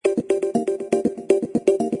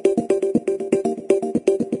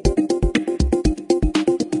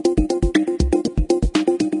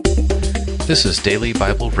This is Daily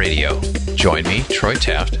Bible Radio. Join me, Troy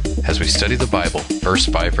Taft, as we study the Bible verse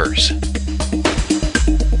by verse.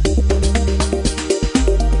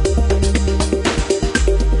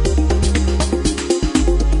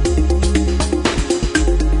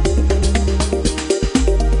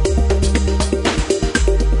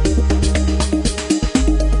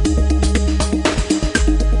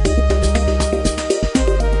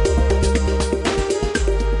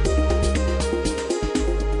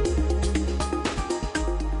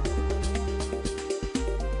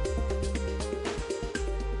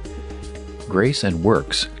 Grace and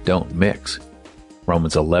works don't mix.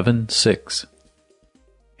 Romans 11:6.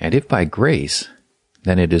 And if by grace,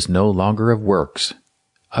 then it is no longer of works.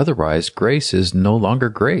 Otherwise, grace is no longer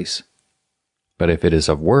grace. But if it is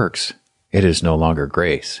of works, it is no longer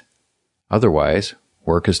grace. Otherwise,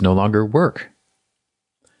 work is no longer work.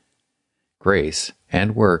 Grace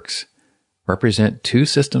and works represent two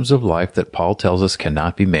systems of life that Paul tells us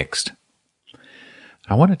cannot be mixed.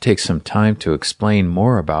 I want to take some time to explain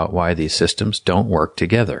more about why these systems don't work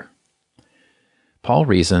together. Paul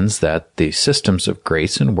reasons that the systems of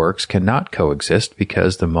grace and works cannot coexist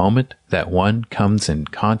because the moment that one comes in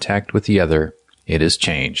contact with the other, it is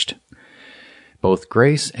changed. Both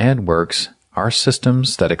grace and works are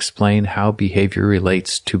systems that explain how behavior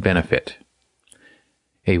relates to benefit.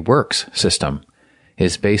 A works system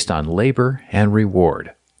is based on labor and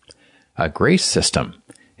reward. A grace system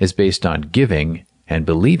is based on giving and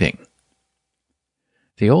believing.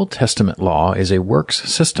 The Old Testament law is a works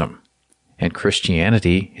system, and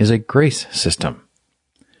Christianity is a grace system.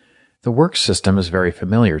 The works system is very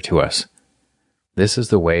familiar to us. This is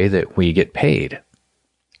the way that we get paid.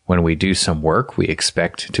 When we do some work, we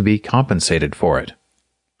expect to be compensated for it.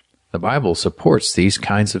 The Bible supports these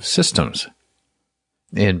kinds of systems.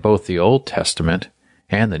 In both the Old Testament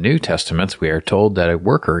and the New Testaments, we are told that a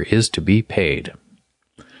worker is to be paid.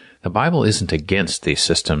 The Bible isn't against these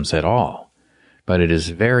systems at all, but it is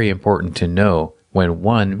very important to know when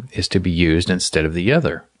one is to be used instead of the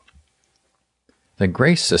other. The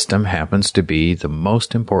grace system happens to be the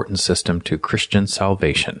most important system to Christian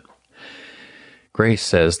salvation. Grace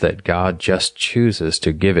says that God just chooses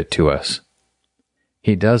to give it to us.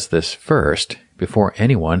 He does this first before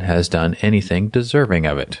anyone has done anything deserving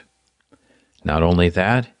of it. Not only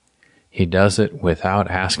that, He does it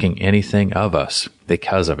without asking anything of us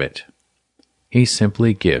because of it. He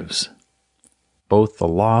simply gives. Both the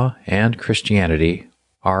law and Christianity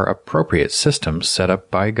are appropriate systems set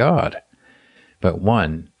up by God, but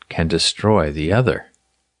one can destroy the other.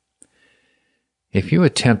 If you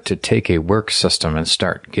attempt to take a work system and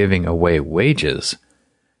start giving away wages,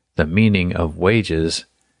 the meaning of wages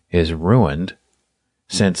is ruined,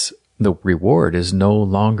 since the reward is no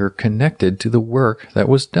longer connected to the work that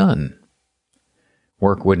was done.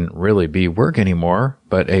 Work wouldn't really be work anymore,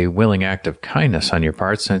 but a willing act of kindness on your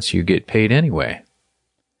part since you get paid anyway.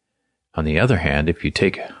 On the other hand, if you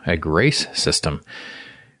take a grace system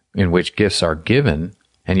in which gifts are given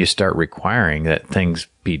and you start requiring that things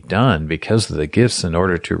be done because of the gifts in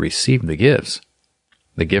order to receive the gifts,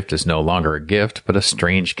 the gift is no longer a gift but a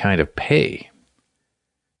strange kind of pay.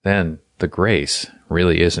 Then the grace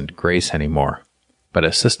really isn't grace anymore, but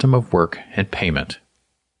a system of work and payment.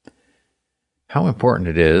 How important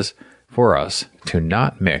it is for us to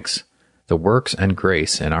not mix the works and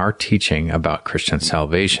grace in our teaching about Christian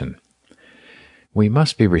salvation. We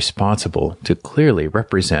must be responsible to clearly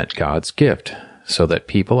represent God's gift so that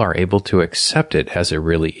people are able to accept it as it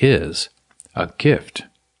really is, a gift.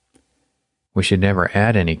 We should never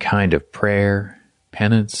add any kind of prayer,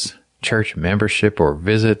 penance, church membership or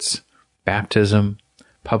visits, baptism,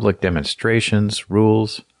 public demonstrations,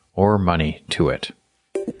 rules, or money to it.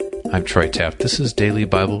 I'm Troy Taft. This is Daily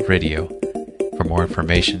Bible Radio. For more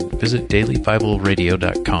information, visit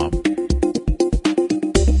dailybibleradio.com.